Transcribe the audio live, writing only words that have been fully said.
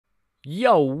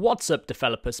Yo, what's up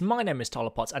developers? My name is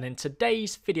Tyler, and in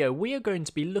today's video we are going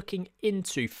to be looking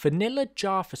into vanilla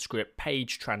JavaScript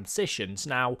page transitions.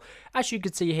 Now, as you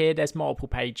can see here, there's multiple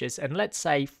pages, and let's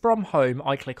say from home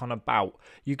I click on about.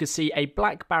 You can see a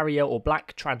black barrier or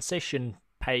black transition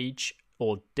page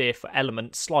or div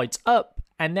element slides up,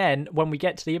 and then when we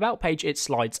get to the about page it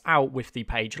slides out with the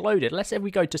page loaded. Let's say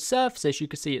we go to services, you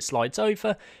can see it slides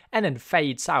over and then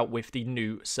fades out with the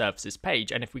new services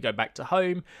page. And if we go back to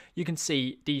home, you can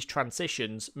see these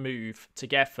transitions move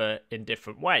together in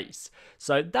different ways.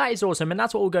 So that is awesome, and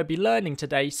that's what we're going to be learning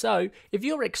today. So if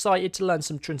you're excited to learn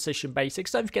some transition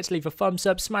basics, don't forget to leave a thumbs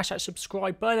up, smash that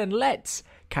subscribe button, and let's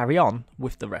carry on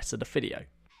with the rest of the video.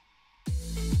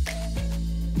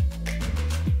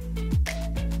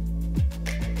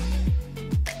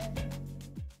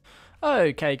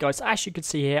 Okay guys, as you can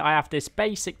see here, I have this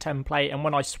basic template, and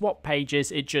when I swap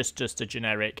pages, it just a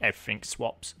generic everything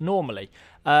swaps normally.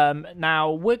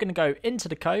 Now we're going to go into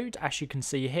the code. As you can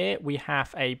see here, we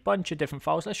have a bunch of different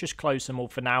files. Let's just close them all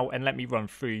for now and let me run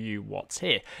through you what's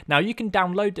here. Now you can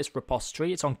download this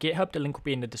repository. It's on GitHub. The link will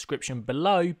be in the description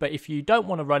below, but if you don't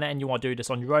want to run it and you want to do this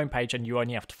on your own page, and you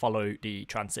only have to follow the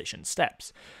transition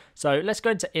steps. So let's go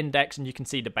into index and you can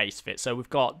see the base fit. So we've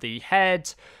got the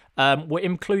head. We're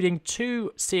including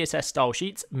two CSS style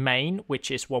sheets, main,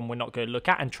 which is one we're not going to look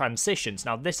at, and transitions.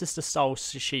 Now this is the style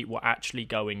sheet we're actually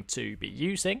going to be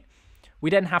using. We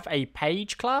then have a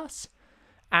page class,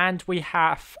 and we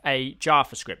have a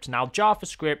JavaScript. Now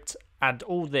JavaScript and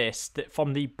all this,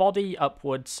 from the body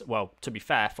upwards, well, to be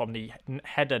fair, from the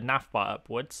header navbar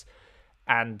upwards,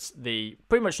 and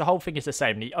pretty much the whole thing is the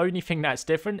same. The only thing that's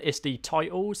different is the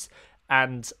titles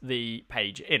and the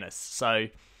page inners. So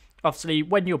obviously,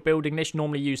 when you're building this, you're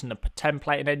normally using a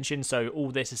templating engine, so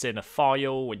all this is in a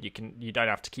file, and you don't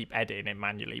have to keep editing it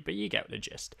manually, but you get the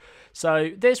gist.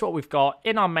 So there's what we've got.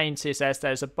 In our main CSS,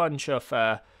 there's a bunch of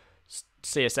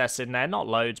CSS in there, not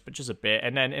loads, but just a bit.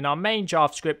 And then in our main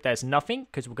JavaScript, there's nothing,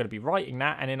 because we're going to be writing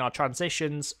that. And in our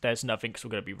transitions, there's nothing, because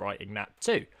we're going to be writing that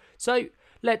too. So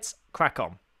let's crack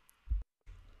on.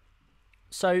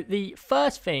 So the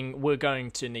first thing we're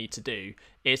going to need to do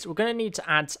is we're going to need to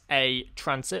add a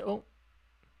cancel,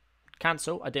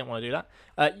 I didn't want to do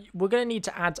that. We're going to need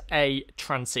to add a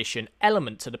transition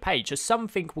element to the page. So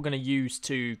something we're going to use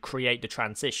to create the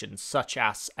transitions, such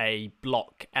as a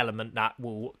block element that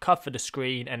will cover the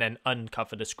screen and then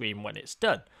uncover the screen when it's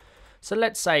done. So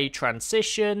let's say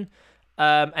transition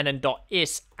and then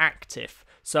 .isActive.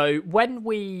 So when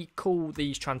we call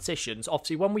these transitions,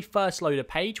 obviously when we first load a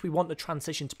page, we want the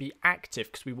transition to be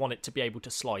active because we want it to be able to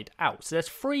slide out. So there's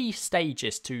 3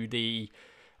 stages to the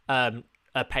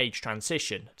a page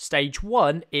transition. Stage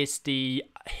 1 is the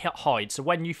hide. So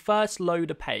when you first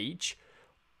load a page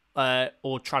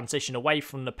or transition away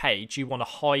from the page, you want to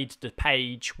hide the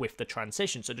page with the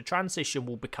transition. So the transition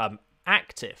will become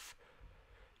active.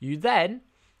 You then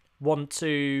want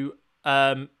to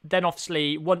then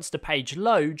obviously once the page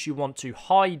loads, you want to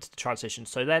hide the transition,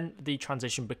 so then the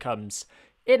transition becomes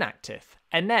inactive.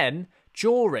 And then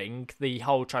during the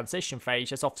whole transition phase,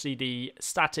 there's obviously the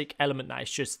static element that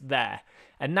is just there,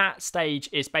 and that stage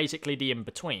is basically the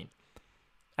in-between,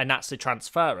 and that's the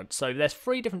transference. So there's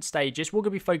 3 different stages. We're going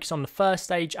to be focused on the first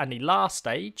stage and the last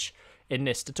stage in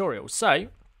this tutorial. So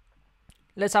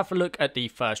let's have a look at the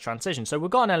first transition. So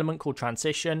we've got an element called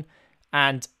transition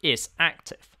and is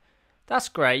active. That's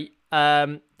great.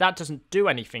 That doesn't do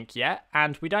anything yet,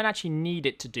 and we don't actually need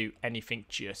it to do anything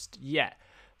just yet.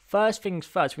 First things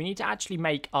first, we need to actually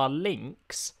make our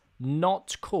links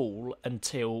not call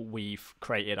until we've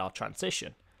created our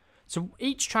transition. So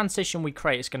each transition we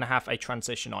create is going to have a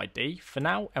transition ID for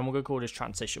now, and we're going to call this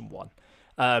transition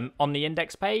 1. On the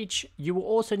index page, you will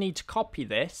also need to copy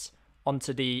this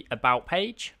onto the about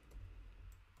page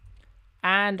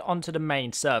and onto the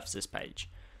main services page.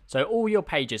 So all your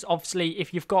pages, obviously,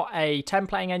 if you've got a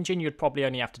templating engine, you'd probably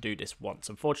only have to do this once.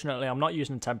 Unfortunately, I'm not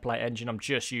using a template engine. I'm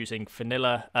just using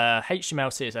vanilla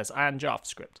HTML, CSS, and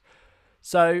JavaScript.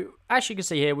 So as you can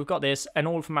see here, we've got this, and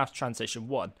all of them have transition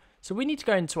 1. So we need to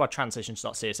go into our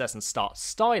transitions.css and start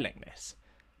styling this.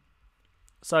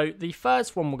 So the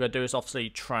first one we're going to do is obviously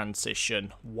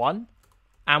transition 1,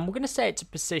 and we're going to set it to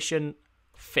position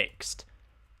fixed.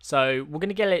 So we're going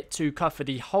to get it to cover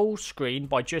the whole screen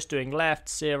by just doing left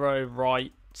 0,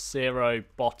 right 0,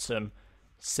 bottom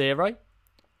 0.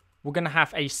 We're going to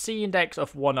have a C index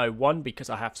of 101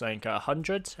 because I have something at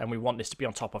 100 and we want this to be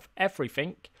on top of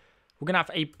everything. We're going to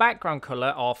have a background color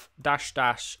of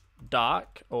 --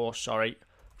 dark, or sorry,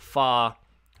 far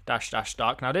dash dash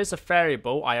dark. Now there's a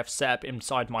variable I have set up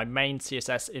inside my main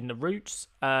CSS in the roots.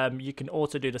 You can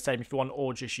also do the same if you want,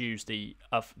 or just use the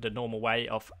normal way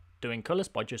of doing colors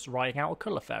by just writing out a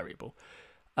color variable.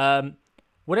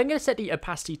 We're then going to set the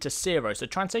opacity to 0. So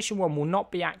transition 1 will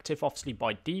not be active obviously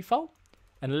by default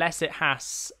unless it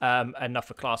has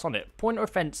another class on it. Pointer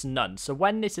offense none. So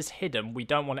when this is hidden, we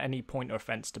don't want any pointer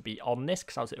offense to be on this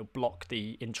because it'll block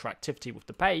the interactivity with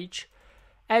the page.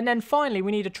 And then finally,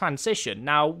 we need a transition.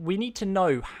 Now, we need to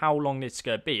know how long this is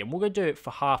going to be, and we're going to do it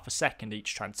for ½ a second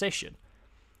each transition.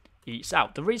 Each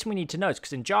out. The reason we need to know is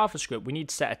because in JavaScript, we need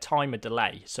to set a timer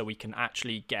delay so we can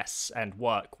actually guess and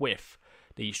work with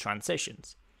these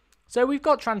transitions. So we've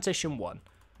got transition 1.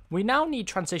 We now need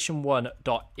transition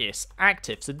 1.is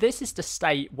active. So this is the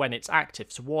state when it's active.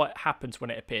 So what happens when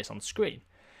it appears on screen.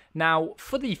 Now,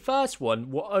 for the first one,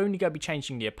 we're only going to be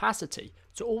changing the opacity.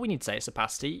 So all we need to say is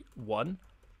opacity 1.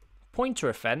 Pointer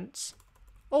offense,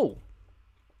 all.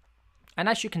 And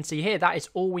as you can see here, that is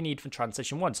all we need for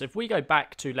transition 1. So if we go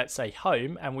back to, let's say,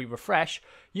 home and we refresh,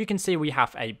 you can see we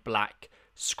have a black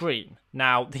screen.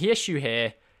 Now, the issue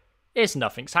here is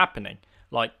nothing's happening.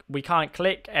 Like, we can't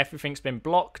click, everything's been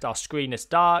blocked, our screen is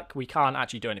dark, we can't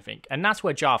actually do anything. And that's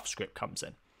where JavaScript comes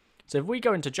in. So if we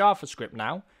go into JavaScript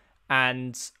now,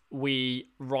 and we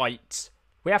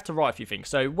have to write a few things.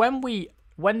 So when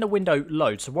the window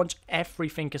loads, so once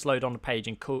everything is loaded on the page,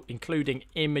 including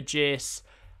images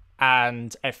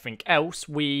and everything else,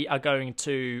 we are going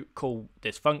to call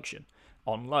this function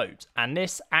onLoad. And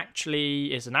this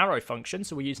actually is an arrow function,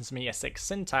 so we're using some ES6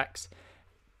 syntax.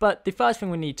 But the first thing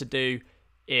we need to do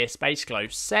is basically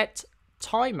set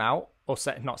timeout, or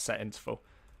set interval,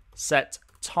 set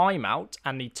timeout,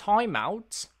 and the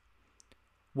timeout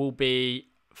will be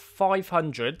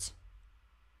 500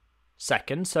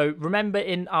 seconds. So remember,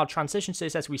 in our transition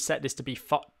CSS, we set this to be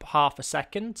 ½ a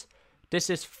second. This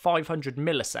is 500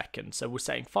 milliseconds. So we're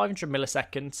setting 500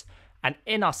 milliseconds. And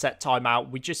in our set timeout,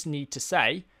 we just need to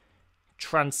say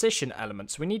transition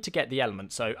element. So we need to get the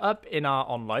element. So up in our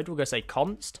onLoad, we're going to say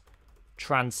const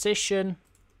transition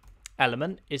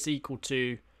element is equal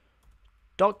to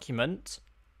document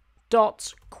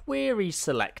dot query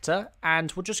selector,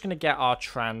 and we're just going to get our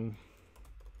transition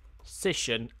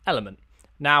element.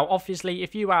 Now, obviously,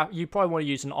 if you probably want to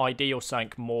use an ID or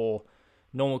something more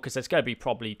normal, because there's going to be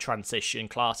probably transition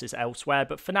classes elsewhere.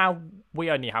 But for now,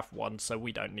 we only have one, so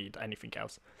we don't need anything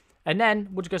else. And then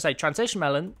we're just going to say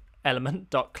transition element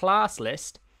dot class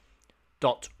list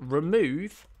dot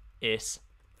remove is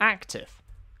active.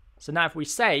 So now if we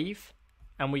save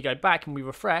and we go back and we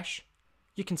refresh,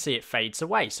 you can see it fades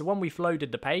away. So when we've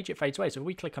loaded the page, it fades away. So if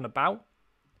we click on about,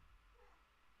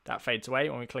 that fades away.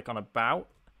 When we click on about,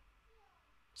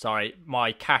 sorry,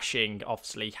 my caching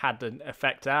obviously had an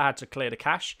effect there. I had to clear the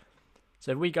cache.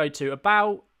 So if we go to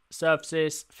about,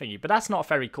 services, thingy, but that's not a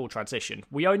very cool transition.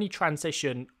 We only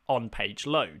transition on page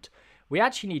load. We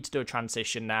actually need to do a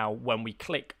transition now when we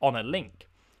click on a link.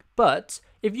 But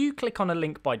if you click on a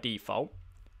link by default,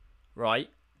 right,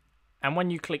 and when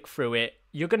you click through it,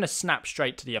 you're going to snap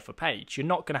straight to the other page. You're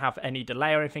not going to have any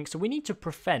delay or anything. So we need to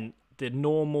prevent the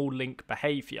normal link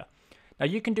behavior. Now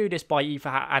you can do this by either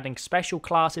adding special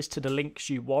classes to the links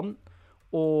you want,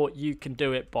 or you can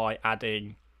do it by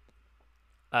adding,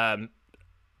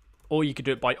 or you could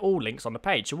do it by all links on the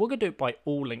page. So we're going to do it by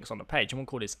all links on the page, and we'll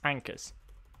call this anchors.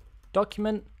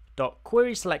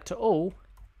 Document.querySelector all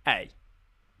A.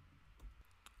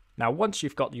 Now, once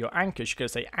you've got your anchors, you're going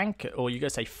to say anchor, or you're going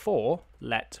to say for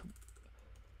let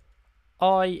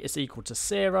I is equal to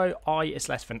 0, I is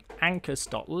less than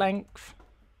anchors.length.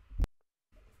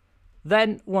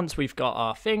 Then, once we've got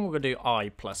our thing, we're going to do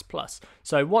I++.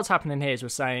 So what's happening here is we're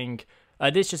saying,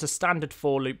 this is just a standard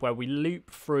for loop where we loop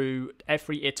through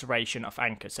every iteration of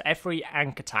anchor. So every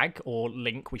anchor tag or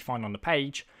link we find on the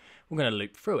page, we're going to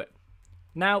loop through it.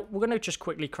 Now, we're going to just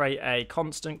quickly create a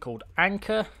constant called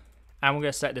anchor, and we're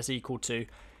going to set this equal to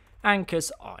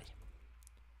anchors I.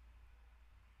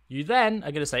 You then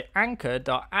are going to say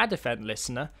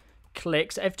anchor.addEventListener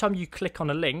clicks. Every time you click on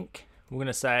a link, we're going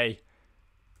to say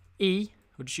E,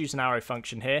 we'll just use an arrow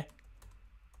function here,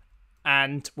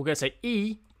 and we're going to say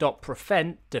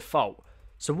E.prevent default.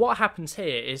 So what happens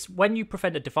here is when you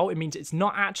prevent a default, it means it's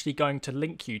not actually going to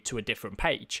link you to a different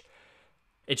page.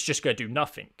 It's just going to do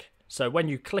nothing. So when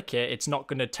you click it, it's not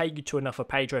going to take you to another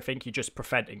page, or I think you're just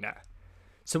preventing that.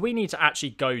 So we need to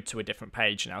actually go to a different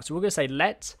page now. So we're going to say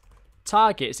let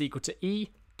target is equal to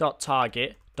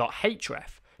e.target.href.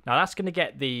 Now that's going to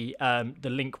get the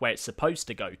link where it's supposed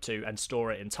to go to and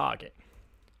store it in target.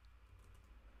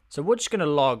 So we're just going to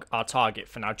log our target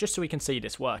for now, just so we can see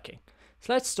this working.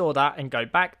 So let's store that and go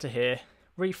back to here,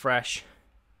 refresh,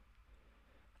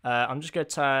 I'm just going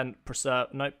to turn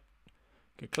preserve. Nope.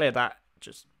 Clear that.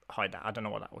 Just hide that. I don't know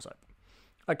what that was.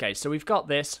 Okay, so we've got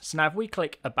this. So now if we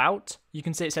click about, you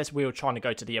can see it says we were trying to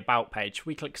go to the about page.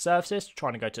 We click services,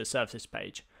 trying to go to the services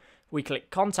page. We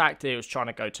click contact, it was trying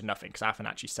to go to nothing because I haven't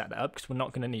actually set that up because we're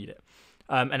not going to need it.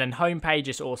 And then home page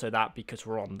is also that because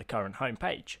we're on the current home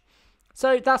page.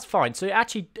 So that's fine. So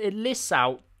it lists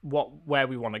out where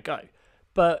we want to go.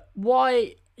 But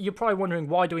why, you're probably wondering,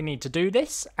 why do we need to do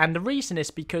this? And the reason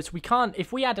is because we can't,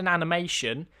 if we add an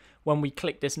animation when we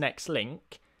click this next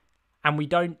link and we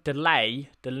don't delay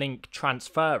the link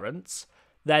transference,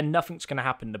 then nothing's going to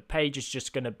happen. The page is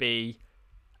just going to be,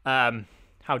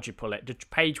 how do you pull it? The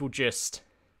page will just,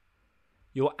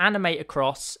 you'll animate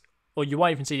across, or you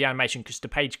won't even see the animation because the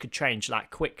page could change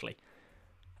that quickly,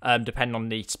 depending on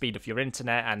the speed of your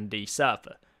internet and the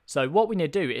server. So what we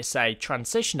need to do is say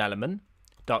transition element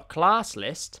dot class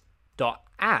list dot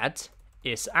add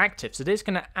is active. So this is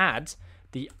going to add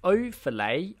the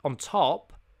overlay on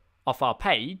top of our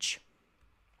page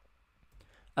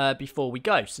before we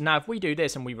go. So now if we do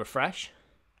this and we refresh,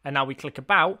 and now we click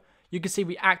about, you can see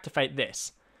we activate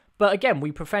this. But again,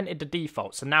 we prevented the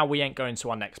default, so now we ain't going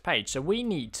to our next page. So we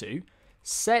need to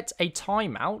set a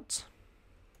timeout,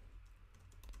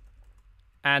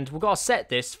 and we've got to set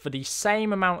this for the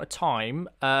same amount of time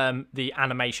the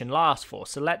animation lasts for.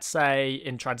 So let's say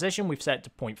in transition, we've set it to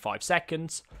 0.5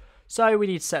 seconds. So we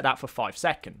need to set that for 5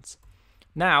 seconds.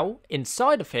 Now,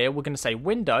 inside of here, we're going to say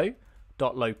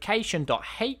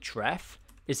window.location.href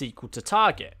is equal to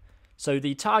target. So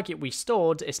the target we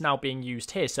stored is now being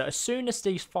used here. So as soon as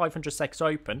these 500 seconds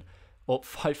open, or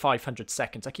 500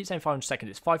 seconds, I keep saying 500 seconds,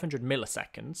 it's 500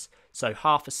 milliseconds, so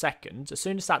half a second. As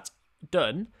soon as that's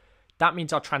done, that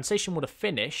means our transition would have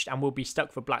finished and we'll be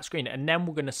stuck for black screen. And then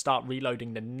we're going to start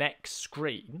reloading the next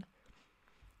screen,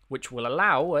 which will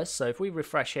allow us, so if we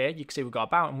refresh here, you can see we've got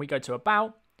about, and we go to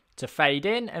about, to fade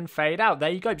in and fade out.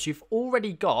 There you go. So you've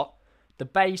already got the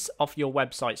base of your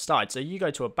website started. So you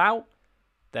go to about,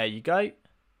 there you go.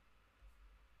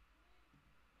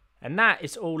 And that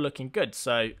is all looking good.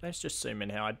 So let's just zoom in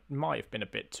here. I might have been a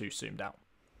bit too zoomed out.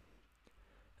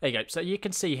 There you go. So you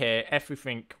can see here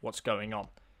everything, what's going on.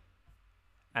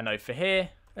 And over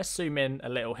here, let's zoom in a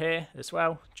little here as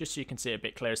well, just so you can see it a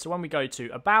bit clearer. So when we go to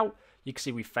about, you can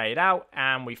see we fade out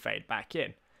and we fade back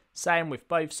in. Same with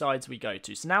both sides we go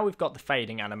to. So now we've got the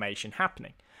fading animation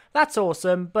happening. That's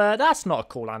awesome, but that's not a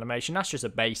cool animation. That's just a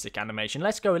basic animation.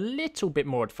 Let's go a little bit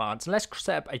more advanced and let's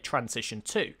set up a transition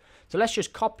 2. So let's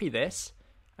just copy this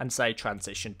and say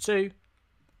transition 2,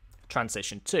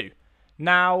 transition 2.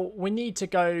 Now we need to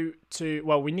go to,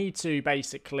 well, we need to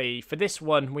basically, for this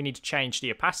one, we need to change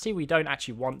the opacity. We don't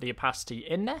actually want the opacity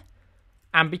in there.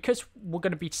 And because we're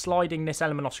going to be sliding this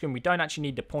element off screen, we don't actually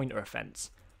need the pointer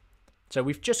offense. So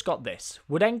we've just got this.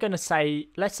 We're then going to say,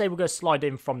 let's say we're going to slide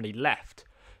in from the left.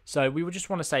 So we would just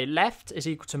want to say left is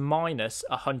equal to minus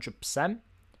 100%.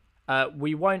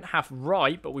 We won't have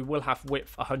right, but we will have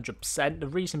width 100%. The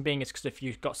reason being is because if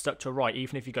you got stuck to a right,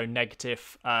 even if you go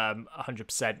negative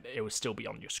 100%, it will still be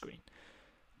on your screen.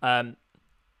 So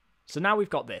now we've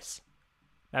got this.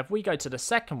 Now if we go to the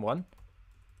second one,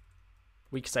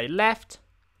 we can say left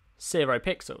 0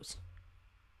 pixels.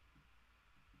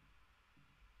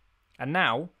 And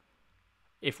now,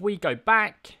 if we go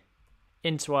back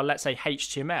into our, let's say,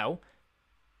 HTML,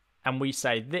 and we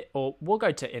say, or we'll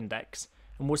go to index,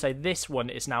 and we'll say this one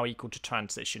is now equal to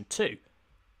transition 2.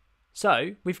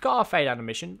 So, we've got our fade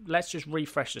animation. Let's just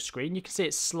refresh the screen. You can see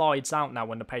it slides out now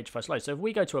when the page first loads. So if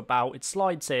we go to about, it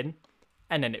slides in,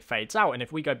 and then it fades out. And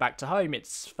if we go back to home, it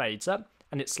fades up,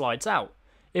 and it slides out.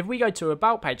 If we go to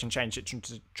about page and change it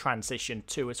to transition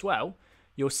 2 as well,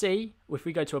 you'll see, if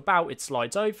we go to about, it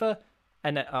slides over,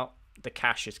 and then, oh, the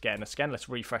cache is getting us again. Let's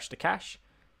refresh the cache.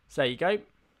 So there you go.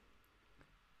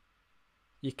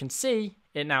 You can see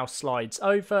it now slides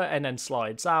over and then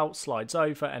slides out, slides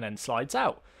over and then slides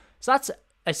out. So that's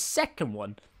a second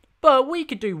one. But we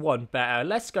could do one better.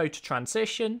 Let's go to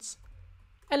transitions.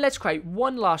 And let's create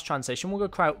one last transition. We're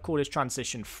going to call this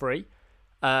transition 3.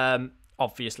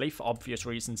 Obviously, for obvious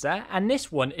reasons there. And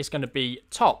this one is going to be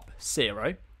top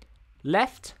 0,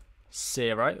 left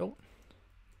 0. Oh.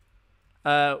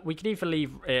 We could either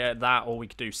leave that or we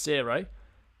could do 0.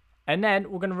 And then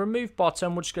we're going to remove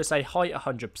bottom. We're just going to say height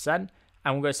 100%. And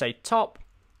we're going to say top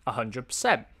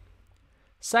 100%.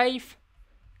 Save.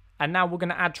 And now we're going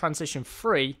to add transition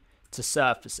 3 to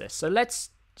surfaces. So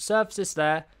let's surfaces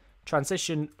there.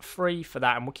 Transition 3 for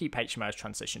that. And we'll keep HTML as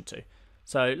transition 2.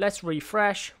 So let's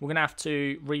refresh. We're going to have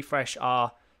to refresh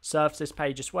our surfaces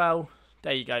page as well.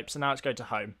 There you go. So now let's go to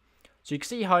home. So you can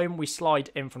see home, we slide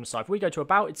in from the side. If we go to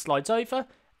about, it slides over,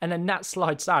 and then that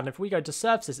slides down. If we go to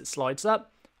surfaces, it slides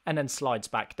up and then slides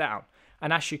back down.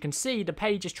 And as you can see, the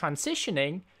page is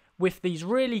transitioning with these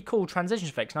really cool transition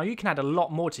effects. Now you can add a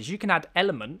lot more to this. You can add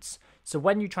elements. So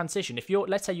when you transition, if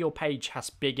let's say your page has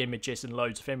big images and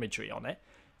loads of imagery on it,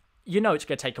 you know it's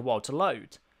going to take a while to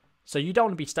load. So you don't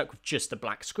want to be stuck with just a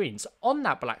black screen. So on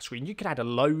that black screen, you can add a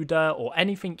loader or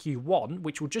anything you want,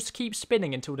 which will just keep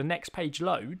spinning until the next page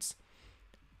loads.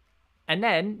 And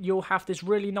then you'll have this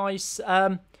really nice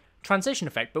transition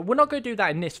effect. But we're not going to do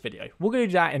that in this video. We're going to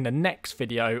do that in the next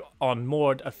video on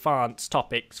more advanced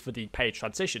topics for the page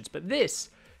transitions. But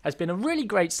this has been a really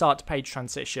great start to page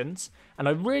transitions. And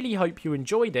I really hope you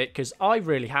enjoyed it, because I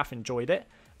really have enjoyed it.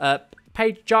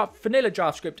 Vanilla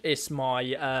JavaScript is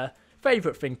my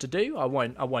favorite thing to do. I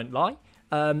won't lie.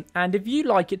 And if you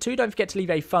like it too, don't forget to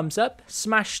leave a thumbs up,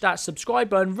 smash that subscribe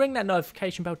button, ring that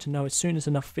notification bell to know as soon as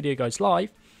enough video goes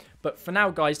live. But for now,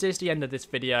 guys, this is the end of this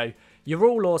video. You're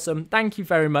all awesome. Thank you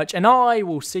very much, and I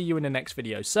will see you in the next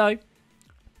video. So,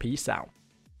 peace out.